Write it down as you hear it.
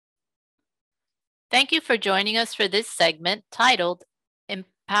Thank you for joining us for this segment titled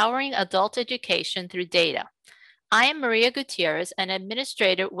Empowering Adult Education Through Data. I am Maria Gutierrez, an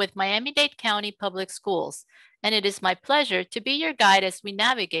administrator with Miami-Dade County Public Schools, and it is my pleasure to be your guide as we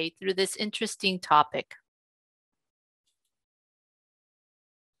navigate through this interesting topic.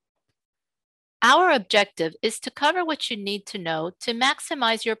 Our objective is to cover what you need to know to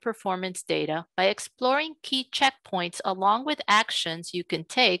maximize your performance data by exploring key checkpoints along with actions you can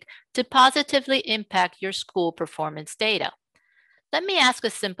take to positively impact your school performance data. Let me ask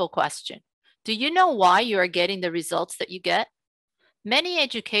a simple question. Do you know why you are getting the results that you get? Many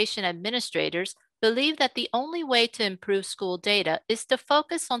education administrators believe that the only way to improve school data is to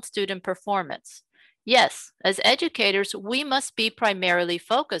focus on student performance. Yes, as educators, we must be primarily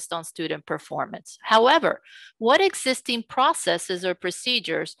focused on student performance. However, what existing processes or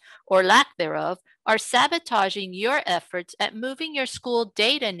procedures, or lack thereof, are sabotaging your efforts at moving your school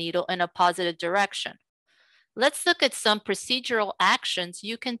data needle in a positive direction? Let's look at some procedural actions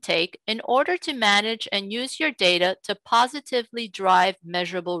you can take in order to manage and use your data to positively drive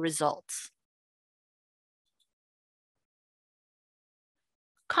measurable results.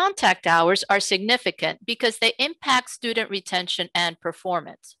 Contact hours are significant because they impact student retention and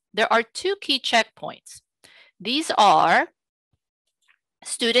performance. There are two key checkpoints. These are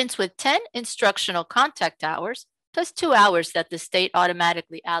students with 10 instructional contact hours plus 2 hours that the state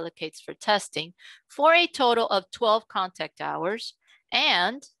automatically allocates for testing for a total of 12 contact hours,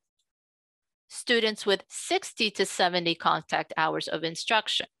 and students with 60 to 70 contact hours of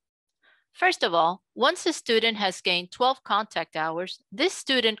instruction. First of all, once a student has gained 12 contact hours, this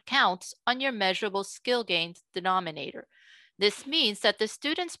student counts on your measurable skill gains denominator. This means that the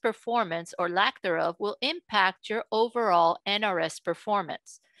student's performance or lack thereof will impact your overall NRS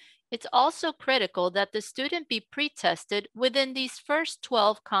performance. It's also critical that the student be pre-tested within these first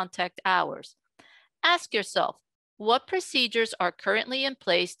 12 contact hours. Ask yourself, what procedures are currently in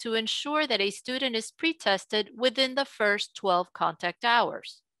place to ensure that a student is pre-tested within the first 12 contact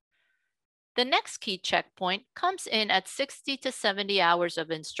hours? The next key checkpoint comes in at 60 to 70 hours of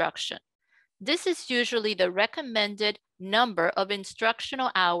instruction. This is usually the recommended number of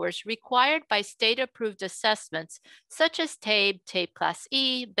instructional hours required by state-approved assessments such as TABE, TABE Class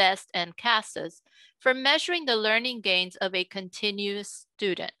E, BEST, and CASAS for measuring the learning gains of a continuous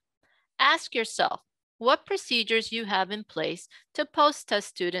student. Ask yourself what procedures you have in place to post-test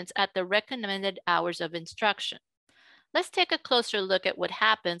students at the recommended hours of instruction. Let's take a closer look at what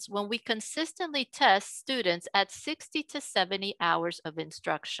happens when we consistently test students at 60 to 70 hours of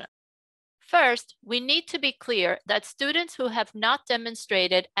instruction. First, we need to be clear that students who have not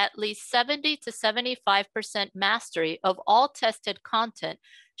demonstrated at least 70 to 75% mastery of all tested content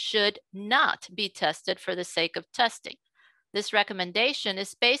should not be tested for the sake of testing. This recommendation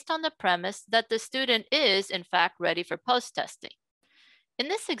is based on the premise that the student is, in fact, ready for post-testing. In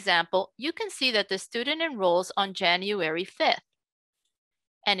this example, you can see that the student enrolls on January 5th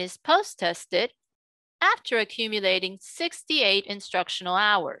and is post-tested after accumulating 68 instructional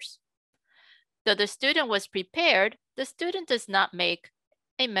hours. Though the student was prepared, the student does not make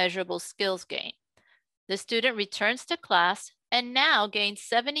a measurable skills gain. The student returns to class and now gains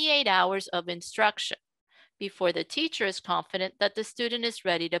 78 hours of instruction before the teacher is confident that the student is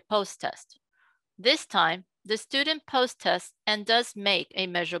ready to post-test. This time, the student post-tests and does make a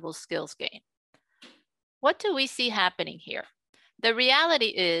measurable skills gain. What do we see happening here? The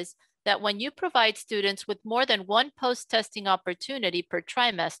reality is that when you provide students with more than one post-testing opportunity per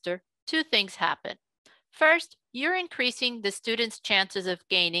trimester, two things happen. First, you're increasing the student's chances of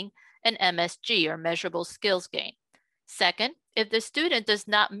gaining an MSG or measurable skills gain. Second, if the student does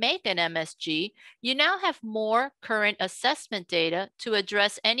not make an MSG, you now have more current assessment data to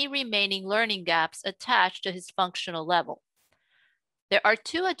address any remaining learning gaps attached to his functional level. There are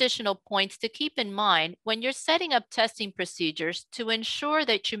two additional points to keep in mind when you're setting up testing procedures to ensure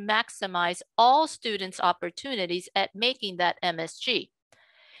that you maximize all students' opportunities at making that MSG.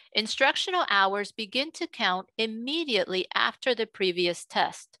 Instructional hours begin to count immediately after the previous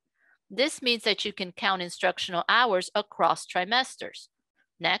test. This means that you can count instructional hours across trimesters.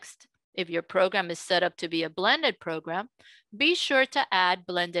 Next, if your program is set up to be a blended program, be sure to add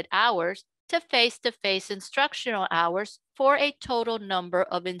blended hours to face-to-face instructional hours for a total number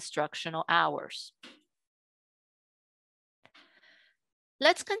of instructional hours.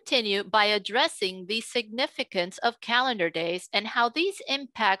 Let's continue by addressing the significance of calendar days and how these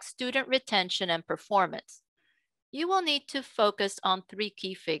impact student retention and performance. You will need to focus on three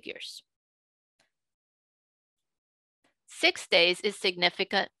key figures. 6 days is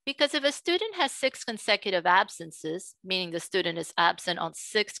significant because if a student has 6 consecutive absences, meaning the student is absent on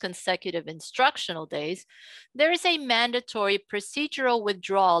 6 consecutive instructional days, there is a mandatory procedural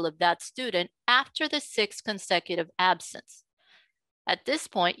withdrawal of that student after the 6th consecutive absence. At this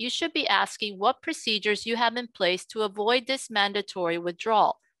point, you should be asking what procedures you have in place to avoid this mandatory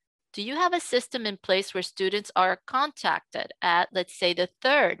withdrawal. Do you have a system in place where students are contacted at, let's say, the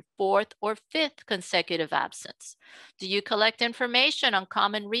 3rd, 4th, or 5th consecutive absence? Do you collect information on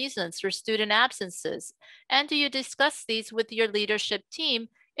common reasons for student absences? And do you discuss these with your leadership team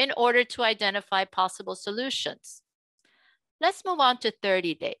in order to identify possible solutions? Let's move on to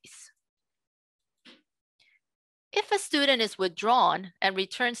 30 days. If a student is withdrawn and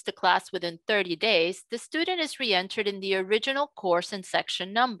returns to class within 30 days, the student is re-entered in the original course and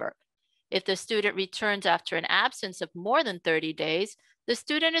section number. If the student returns after an absence of more than 30 days, the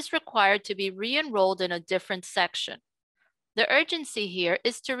student is required to be re-enrolled in a different section. The urgency here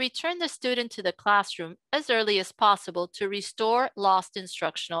is to return the student to the classroom as early as possible to restore lost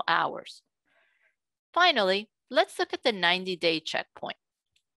instructional hours. Finally, let's look at the 90-day checkpoint.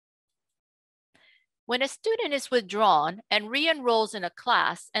 When a student is withdrawn and re-enrolls in a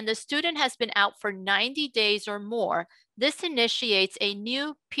class and the student has been out for 90 days or more, this initiates a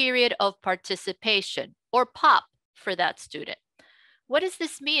new period of participation, or POP, for that student. What does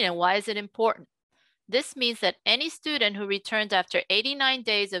this mean and why is it important? This means that any student who returns after 89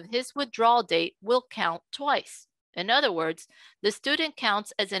 days of his withdrawal date will count twice. In other words, the student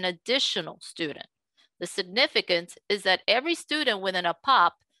counts as an additional student. The significance is that every student within a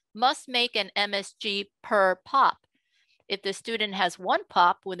POP must make an MSG per POP. If the student has 1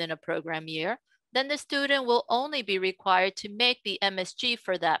 POP within a program year, then the student will only be required to make the MSG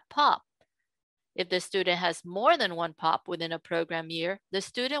for that POP. If the student has more than 1 POP within a program year, the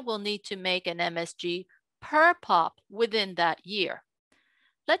student will need to make an MSG per POP within that year.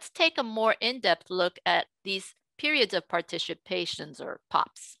 Let's take a more in-depth look at these periods of participations, or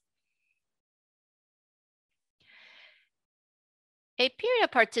POPs. A period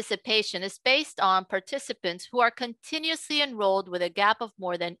of participation is based on participants who are continuously enrolled with a gap of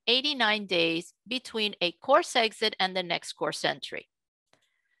more than 89 days between a course exit and the next course entry.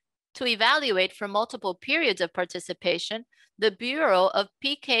 To evaluate for multiple periods of participation, the Bureau of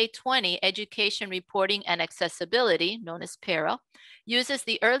PK20 Education Reporting and Accessibility, known as PARA, uses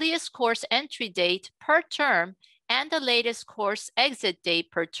the earliest course entry date per term and the latest course exit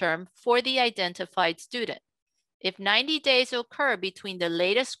date per term for the identified student. If 90 days occur between the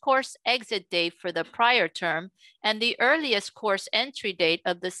latest course exit date for the prior term and the earliest course entry date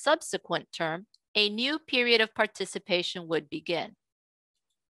of the subsequent term, a new period of participation would begin.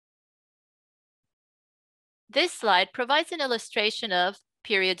 This slide provides an illustration of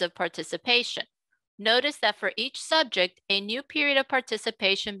periods of participation. Notice that for each subject, a new period of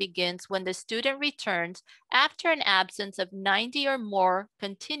participation begins when the student returns after an absence of 90 or more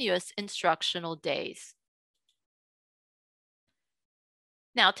continuous instructional days.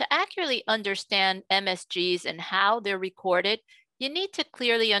 Now, to accurately understand MSGs and how they're recorded, you need to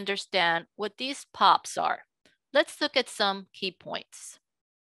clearly understand what these POPs are. Let's look at some key points.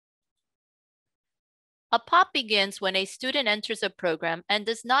 A POP begins when a student enters a program and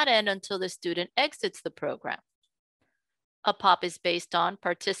does not end until the student exits the program. A POP is based on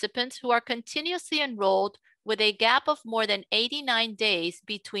participants who are continuously enrolled with a gap of more than 89 days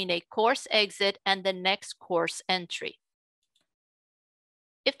between a course exit and the next course entry.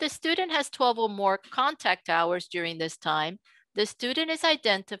 If the student has 12 or more contact hours during this time, the student is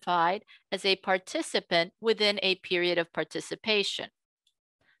identified as a participant within a period of participation.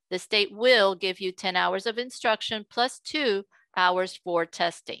 The state will give you 10 hours of instruction plus 2 hours for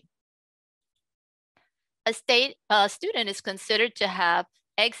testing. A student is considered to have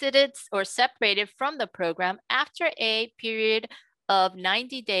exited or separated from the program after a period of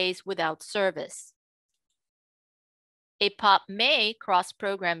 90 days without service. A POP may cross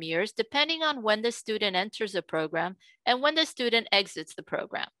program years depending on when the student enters the program and when the student exits the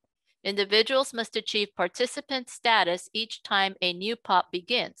program. Individuals must achieve participant status each time a new POP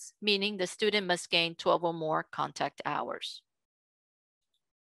begins, meaning the student must gain 12 or more contact hours.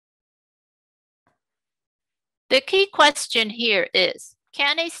 The key question here is,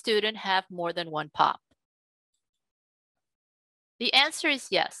 can a student have more than 1 POP? The answer is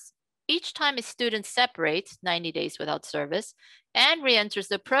yes. Each time a student separates 90 days without service and re-enters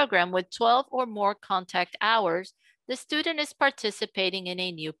the program with 12 or more contact hours, the student is participating in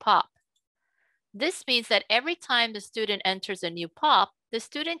a new POP. This means that every time the student enters a new POP, the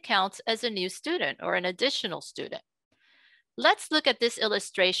student counts as a new student or an additional student. Let's look at this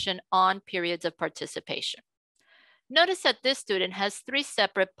illustration on periods of participation. Notice that this student has 3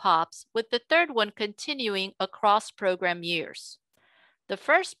 separate POPs, with the third one continuing across program years. The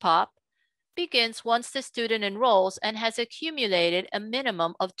first POP begins once the student enrolls and has accumulated a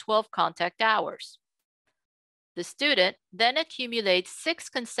minimum of 12 contact hours. The student then accumulates 6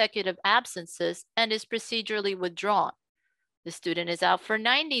 consecutive absences and is procedurally withdrawn. The student is out for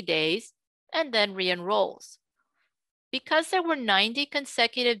 90 days and then re-enrolls. Because there were 90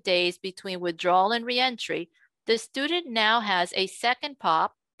 consecutive days between withdrawal and reentry, the student now has a second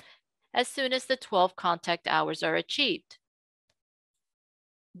POP as soon as the 12 contact hours are achieved.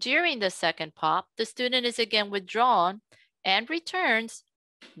 During the second POP, the student is again withdrawn and returns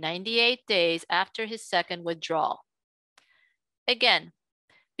 98 days after his second withdrawal. Again,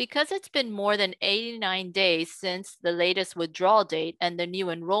 because it's been more than 89 days since the latest withdrawal date and the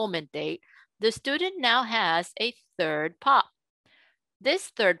new enrollment date, the student now has a third POP.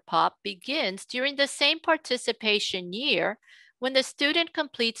 This third POP begins during the same participation year when the student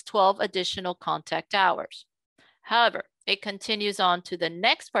completes 12 additional contact hours. However, it continues on to the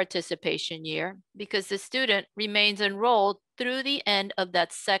next participation year because the student remains enrolled through the end of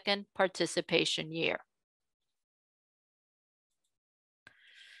that second participation year.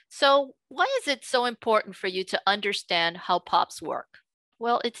 So why is it so important for you to understand how POPs work?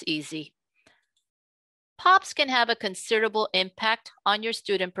 Well, it's easy. POPs can have a considerable impact on your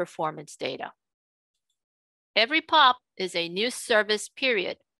student performance data. Every POP is a new service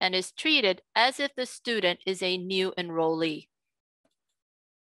period and is treated as if the student is a new enrollee.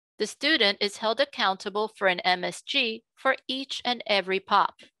 The student is held accountable for an MSG for each and every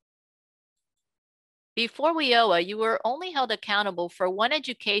POP. Before WIOA, you were only held accountable for 1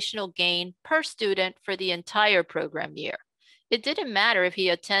 educational gain per student for the entire program year. It didn't matter if he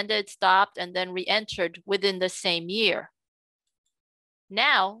attended, stopped, and then re-entered within the same year.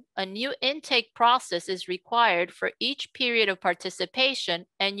 Now, a new intake process is required for each period of participation,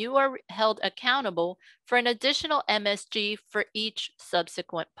 and you are held accountable for an additional MSG for each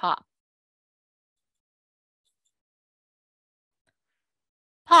subsequent POP.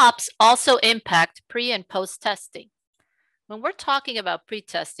 POPs also impact pre- and post-testing. When we're talking about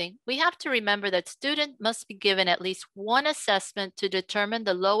pre-testing, we have to remember that students must be given at least 1 assessment to determine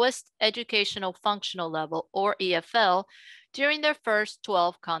the lowest educational functional level, or EFL, during their first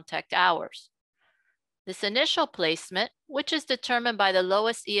 12 contact hours. This initial placement, which is determined by the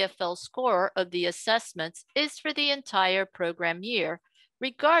lowest EFL score of the assessments, is for the entire program year,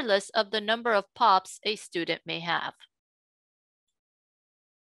 regardless of the number of POPs a student may have.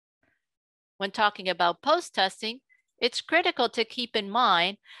 When talking about post-testing, it's critical to keep in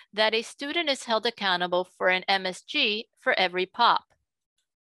mind that a student is held accountable for an MSG for every POP.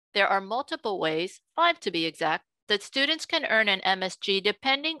 There are multiple ways, 5 to be exact, that students can earn an MSG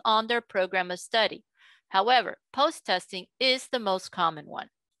depending on their program of study. However, post-testing is the most common one.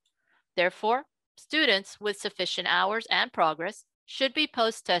 Therefore, students with sufficient hours and progress should be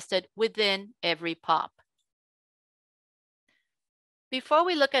post-tested within every POP. Before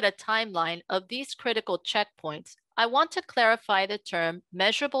we look at a timeline of these critical checkpoints, I want to clarify the term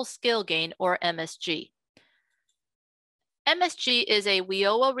measurable skill gain, or MSG. MSG is a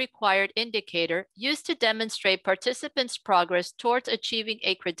WIOA required indicator used to demonstrate participants' progress towards achieving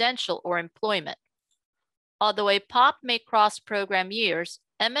a credential or employment. Although a POP may cross program years,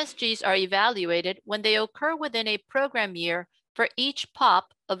 MSGs are evaluated when they occur within a program year for each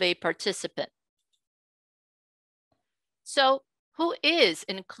POP of a participant. So, who is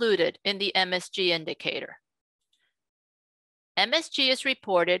included in the MSG indicator? MSG is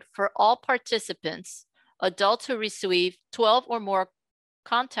reported for all participants, adults who receive 12 or more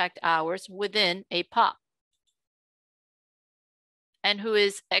contact hours within a POP. And who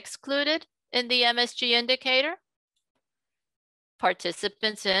is excluded in the MSG indicator?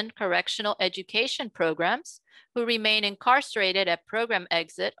 Participants in correctional education programs who remain incarcerated at program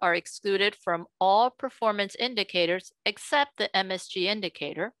exit are excluded from all performance indicators except the MSG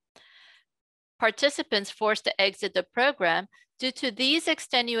indicator. Participants forced to exit the program due to these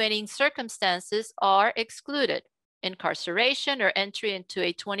extenuating circumstances are excluded. Incarceration or entry into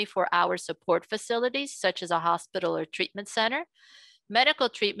a 24-hour support facility, such as a hospital or treatment center, medical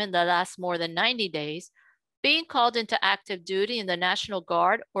treatment that lasts more than 90 days, being called into active duty in the National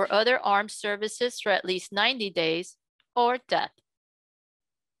Guard or other armed services for at least 90 days, or death.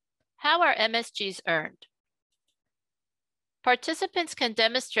 How are MSGs earned? Participants can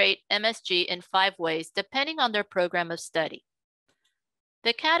demonstrate MSG in 5 ways depending on their program of study.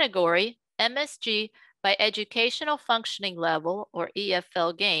 The category MSG by Educational Functioning Level, or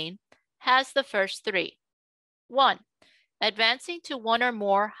EFL gain, has the first 3. 1. advancing to one or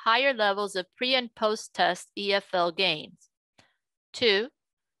more higher levels of pre- and post-test EFL gains. 2,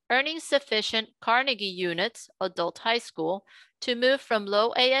 earning sufficient Carnegie units, adult high school, to move from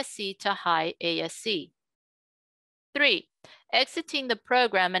low ASC to high ASC. 3, exiting the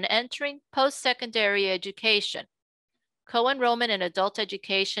program and entering post-secondary education. Co-enrollment in adult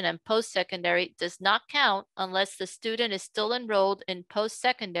education and post-secondary does not count unless the student is still enrolled in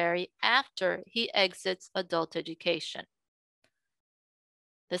post-secondary after he exits adult education.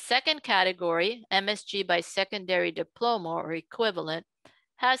 The second category, MSG by secondary diploma or equivalent,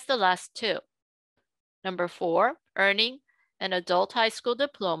 has the last two. Number 4, earning an adult high school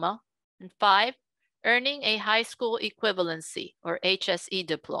diploma. And 5, earning a high school equivalency or HSE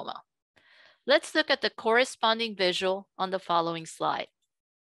diploma. Let's look at the corresponding visual on the following slide.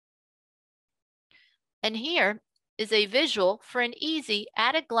 And here is a visual for an easy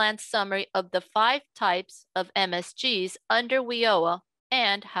at-a-glance summary of the 5 types of MSGs under WIOA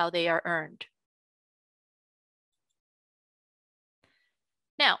and how they are earned.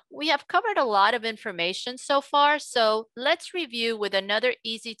 Now, we have covered a lot of information so far, so let's review with another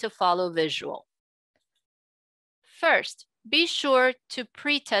easy-to-follow visual. First, be sure to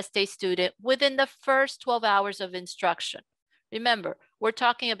pre-test a student within the first 12 hours of instruction. Remember, we're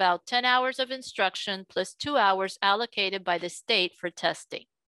talking about 10 hours of instruction plus 2 hours allocated by the state for testing.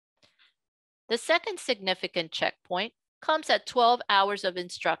 The second significant checkpoint comes at 12 hours of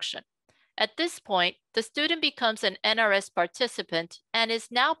instruction. At this point, the student becomes an NRS participant and is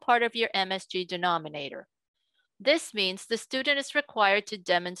now part of your MSG denominator. This means the student is required to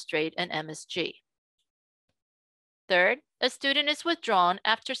demonstrate an MSG. Third, a student is withdrawn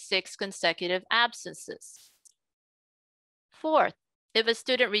after 6 consecutive absences. Fourth, if a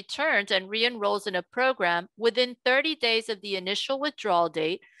student returns and re-enrolls in a program within 30 days of the initial withdrawal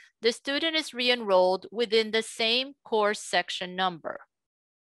date, the student is re-enrolled within the same course section number.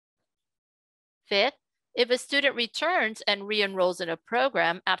 Fifth, if a student returns and re-enrolls in a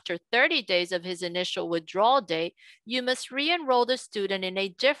program after 30 days of his initial withdrawal date, you must re-enroll the student in a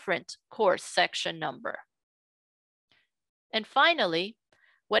different course section number. And finally,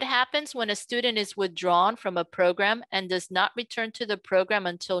 what happens when a student is withdrawn from a program and does not return to the program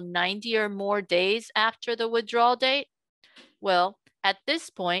until 90 or more days after the withdrawal date? Well, at this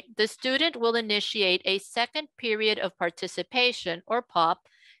point, the student will initiate a second period of participation, or POP,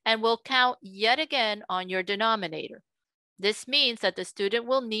 and will count yet again on your denominator. This means that the student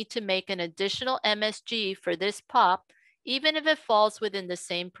will need to make an additional MSG for this POP, even if it falls within the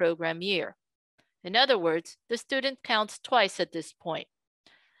same program year. In other words, the student counts twice at this point.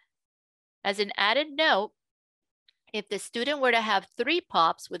 As an added note, if the student were to have 3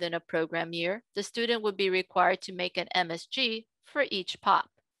 POPs within a program year, the student would be required to make an MSG for each POP.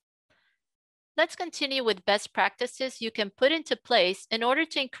 Let's continue with best practices you can put into place in order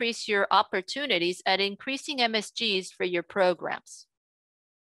to increase your opportunities at increasing MSGs for your programs.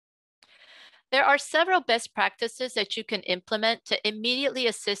 There are several best practices that you can implement to immediately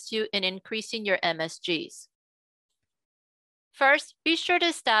assist you in increasing your MSGs. First, be sure to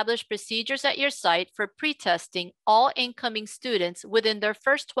establish procedures at your site for pre-testing all incoming students within their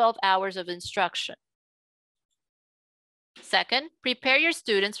first 12 hours of instruction. Second, prepare your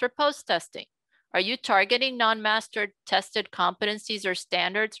students for post-testing. Are you targeting non-mastered tested competencies or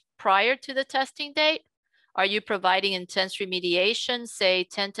standards prior to the testing date? Are you providing intense remediation, say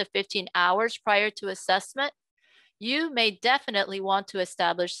 10 to 15 hours prior to assessment? You may definitely want to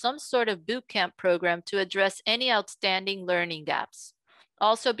establish some sort of bootcamp program to address any outstanding learning gaps.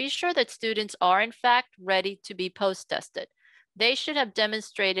 Also, be sure that students are in fact ready to be post-tested. They should have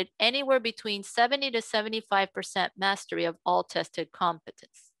demonstrated anywhere between 70 to 75% mastery of all tested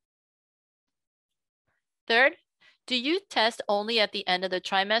competence. Third, do you test only at the end of the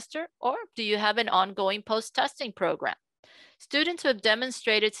trimester, or do you have an ongoing post-testing program? Students who have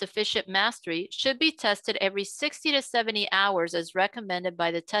demonstrated sufficient mastery should be tested every 60 to 70 hours as recommended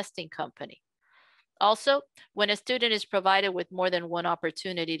by the testing company. Also, when a student is provided with more than one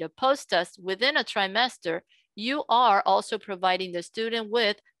opportunity to post-test within a trimester, you are also providing the student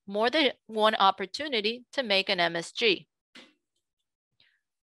with more than one opportunity to make an MSG.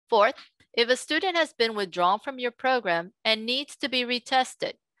 Fourth, if a student has been withdrawn from your program and needs to be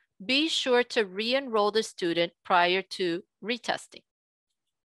retested, be sure to re-enroll the student prior to retesting.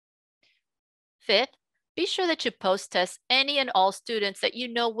 Fifth, be sure that you post-test any and all students that you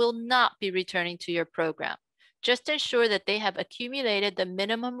know will not be returning to your program. Just ensure that they have accumulated the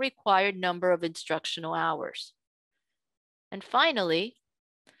minimum required number of instructional hours. And finally,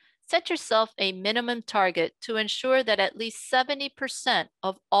 Set yourself a minimum target to ensure that at least 70%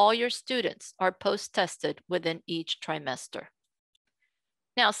 of all your students are post-tested within each trimester.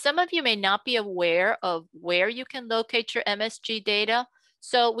 Now, some of you may not be aware of where you can locate your MSG data,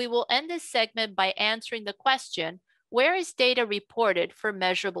 so we will end this segment by answering the question, where is data reported for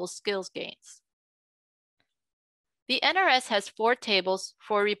measurable skills gains? The NRS has 4 tables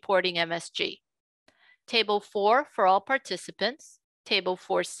for reporting MSG. Table 4 for all participants, Table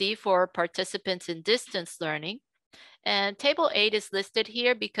 4C for participants in distance learning, and Table 8 is listed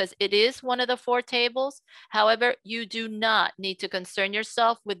here because it is one of the 4 tables. However, you do not need to concern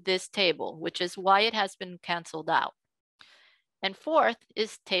yourself with this table, which is why it has been canceled out. And fourth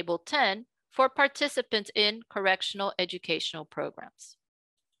is Table 10 for participants in correctional educational programs.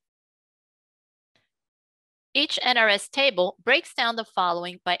 Each NRS table breaks down the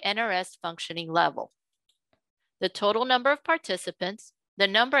following by NRS functioning level: the total number of participants, the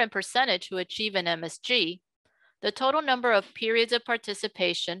number and percentage who achieve an MSG, the total number of periods of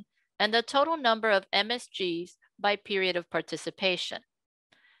participation, and the total number of MSGs by period of participation.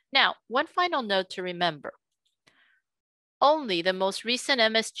 Now, one final note to remember. Only the most recent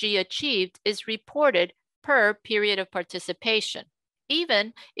MSG achieved is reported per period of participation,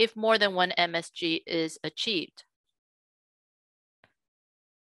 even if more than one MSG is achieved.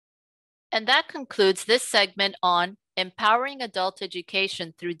 And that concludes this segment on empowering adult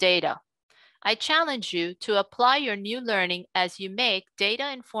education through data. I challenge you to apply your new learning as you make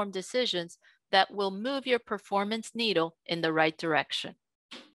data-informed decisions that will move your performance needle in the right direction.